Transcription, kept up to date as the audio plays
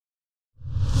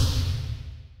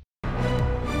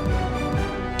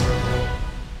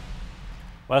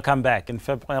Welcome back. In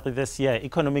February this year,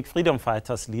 economic freedom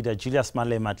fighters leader Julius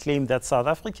Malema claimed that South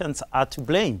Africans are to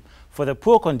blame for the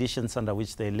poor conditions under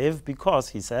which they live because,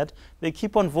 he said, they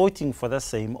keep on voting for the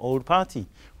same old party.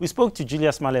 We spoke to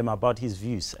Julius Malema about his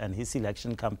views and his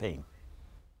election campaign.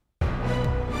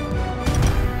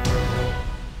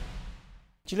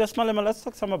 Julius Malema, let's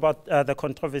talk some about the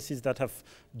controversies that have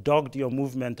dogged your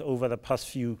movement over the past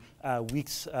few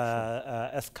weeks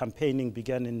as campaigning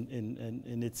began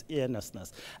in its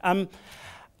earnestness.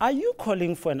 Are you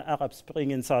calling for an Arab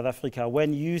Spring in South Africa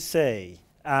when you say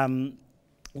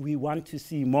we want to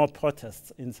see more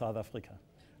protests in South Africa?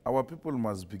 Our people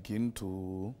must begin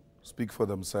to speak for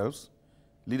themselves.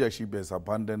 Leadership has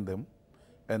abandoned them,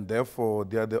 and therefore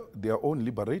they are their own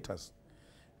liberators.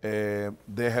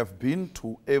 They have been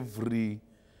to every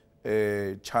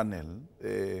channel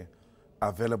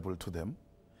available to them,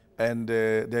 and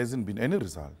there hasn't been any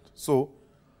result. So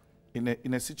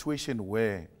in a situation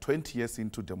where 20 years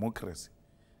into democracy,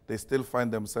 they still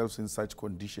find themselves in such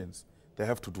conditions, they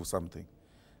have to do something.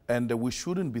 And we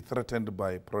shouldn't be threatened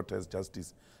by protest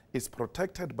justice. It's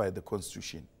protected by the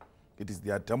Constitution. It is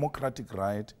their democratic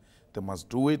right. They must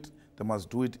do it. They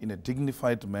must do it in a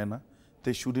dignified manner.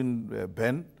 They shouldn't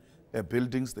ban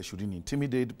buildings, they shouldn't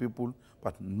intimidate people,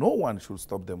 but no one should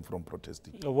stop them from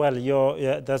protesting. Well,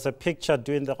 there's a picture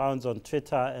doing the rounds on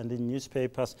Twitter and in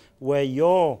newspapers where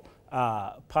your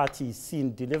party is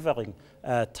seen delivering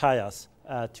tires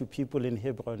to people in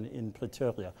Hebron, in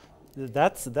Pretoria.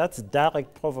 That's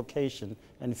direct provocation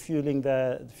and fueling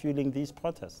these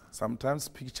protests. Sometimes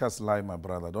pictures lie, my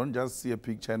brother. Don't just see a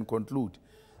picture and conclude.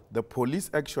 The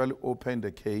police actually opened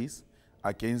a case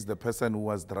against the person who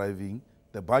was driving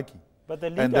the buggy. But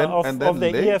the leader of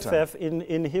the EFF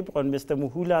in Hebron, Mr.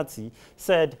 Muhulatsi,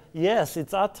 said, yes,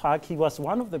 it's our truck. He was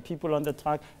one of the people on the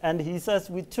truck. And he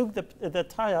says, we took the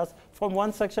tires from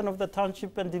one section of the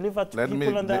township and delivered to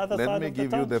people on the other side of the township. Let me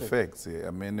give you the facts here.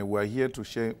 I mean, we're here to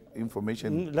share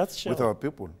information with our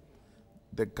people.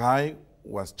 The guy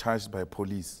was charged by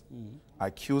police,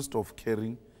 accused of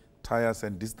carrying tires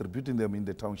and distributing them in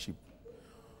the township,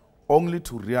 only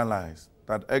to realize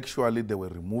that actually they were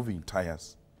removing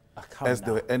tires as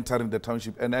they were entering the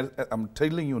township. And I'm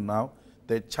telling you now,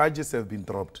 the charges have been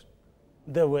dropped.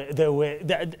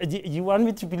 You want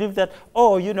me to believe that,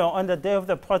 oh, you know, on the day of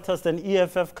the protest, an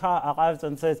EFF car arrives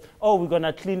and says, oh, we're going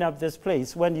to clean up this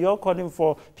place, when you're calling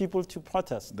for people to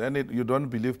protest? Then you don't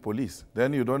believe police.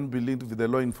 Then you don't believe the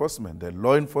law enforcement. The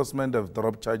law enforcement have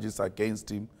dropped charges against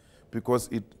him because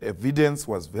evidence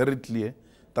was very clear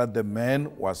that the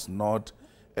man was not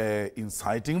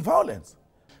inciting violence.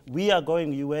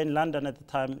 You were in London at the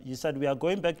time, you said we are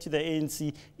going back to the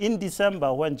ANC in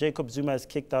December when Jacob Zuma is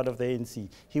kicked out of the ANC.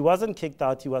 He wasn't kicked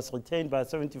out, he was retained by a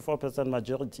 74%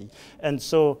 majority. And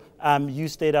so you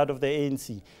stayed out of the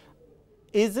ANC.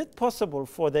 Is it possible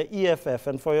for the EFF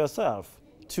and for yourself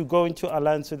to go into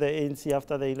alliance with the ANC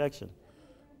after the election?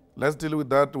 Let's deal with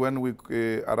that when we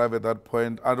arrive at that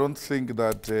point. I don't think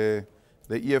that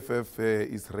the EFF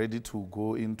is ready to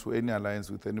go into any alliance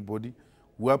with anybody.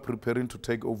 We are preparing to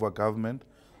take over government.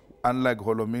 Unlike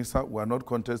Holomisa, we are not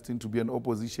contesting to be an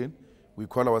opposition. We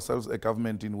call ourselves a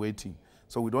government in waiting.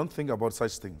 So we don't think about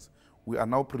such things. We are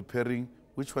now preparing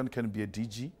which one can be a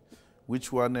DG,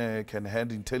 which one can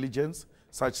hand intelligence,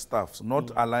 such stuff,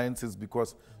 not alliances,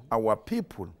 because our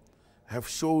people have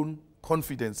shown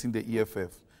confidence in the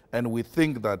EFF, and we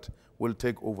think that we'll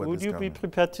take over this government. Would you be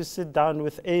prepared to sit down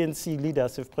with ANC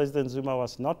leaders if President Zuma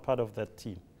was not part of that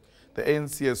team? The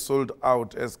ANC has sold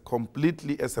out as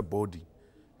completely as a body,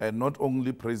 and not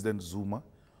only President Zuma.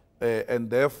 And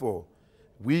therefore,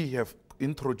 we have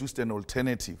introduced an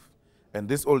alternative. And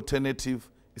this alternative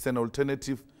is an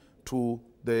alternative to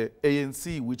the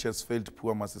ANC, which has failed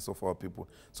poor masses of our people.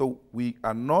 So we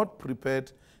are not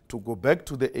prepared to go back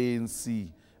to the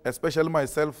ANC, especially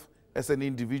myself as an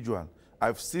individual.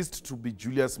 I've ceased to be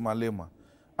Julius Malema.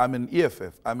 I'm an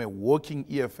EFF. I'm a working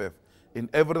EFF. In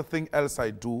everything else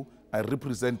I do, I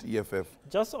represent EFF.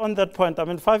 Just on that point, I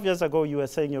mean, 5 years ago you were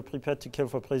saying you're prepared to kill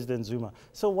for President Zuma.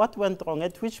 So what went wrong?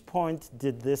 At which point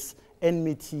did this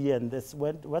enmity and this,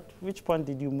 which point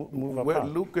did you move apart? Well,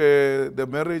 look, the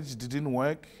marriage didn't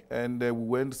work and we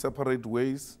went separate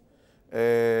ways.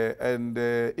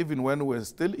 Even when we were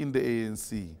still in the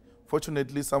ANC,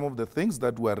 fortunately, some of the things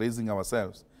that we are raising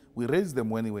ourselves, we raised them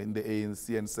when we were in the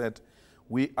ANC and said,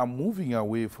 we are moving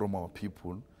away from our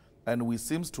people, and we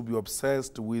seem to be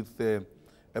obsessed with the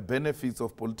benefits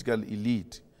of political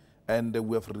elite. And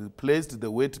we have replaced the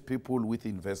weight people with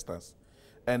investors.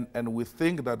 And we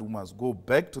think that we must go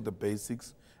back to the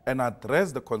basics and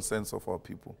address the concerns of our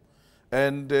people.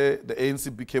 And the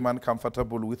ANC became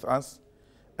uncomfortable with us.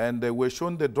 and were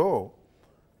shown the door.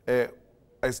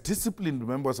 As disciplined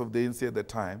members of the ANC at the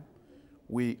time,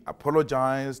 we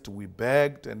apologized, we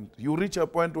begged, and you reach a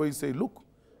point where you say, look,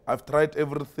 I've tried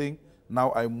everything,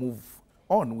 now I move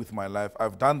on with my life.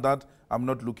 I've done that, I'm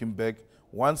not looking back.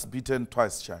 Once beaten,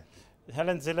 twice shy.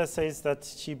 Helen Zille says that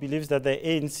she believes that the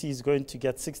ANC is going to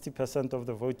get 60% of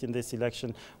the vote in this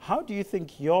election. How do you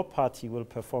think your party will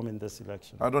perform in this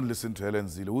election? I don't listen to Helen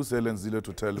Zille. Who's Helen Zille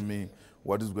to tell me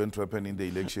what is going to happen in the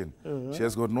election? She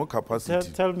has got no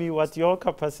capacity. Tell me what your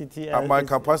capacity is. My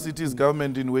capacity is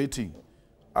government in waiting.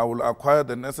 I will acquire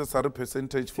the necessary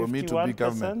percentage for me to be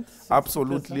government. 60%?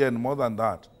 Absolutely, and more than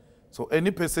that. So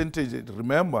any percentage,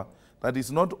 remember that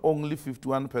it's not only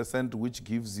 51% which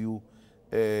gives you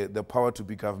the power to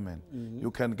be government.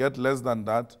 You can get less than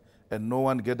that, and no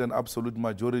one get an absolute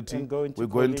majority. We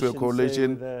go into a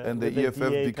coalition, and the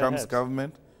EFF becomes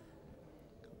government.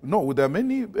 No, there are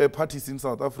many parties in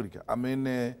South Africa. I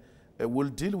mean, we'll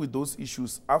deal with those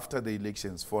issues after the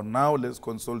elections. For now, let's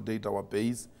consolidate our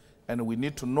base, and we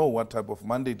need to know what type of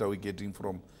mandate are we getting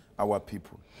from our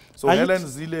people. So Helen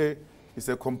Zille is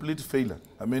a complete failure.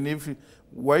 I mean,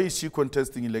 why is she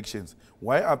contesting elections?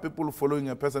 Why are people following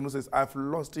a person who says, I've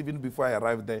lost even before I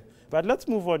arrived there? But let's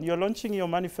move on. You're launching your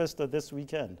manifesto this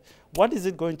weekend. What is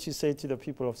it going to say to the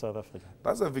people of South Africa?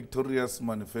 That's a victorious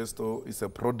manifesto. It's a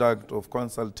product of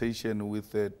consultation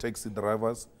with taxi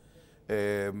drivers,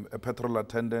 petrol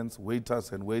attendants,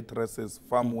 waiters and waitresses,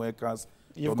 farm workers.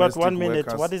 You've got 1 minute.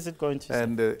 Workers, what is it going to say?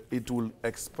 And it will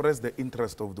express the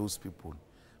interest of those people.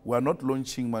 We are not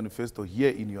launching manifesto here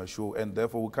in your show, and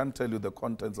therefore we can't tell you the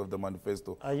contents of the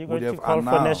manifesto. Are you going to call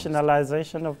for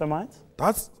nationalization of the mines?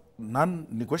 That's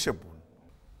non-negotiable.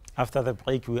 After the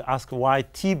break, we ask why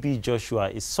TB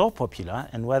Joshua is so popular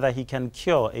and whether he can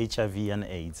cure HIV and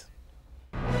AIDS.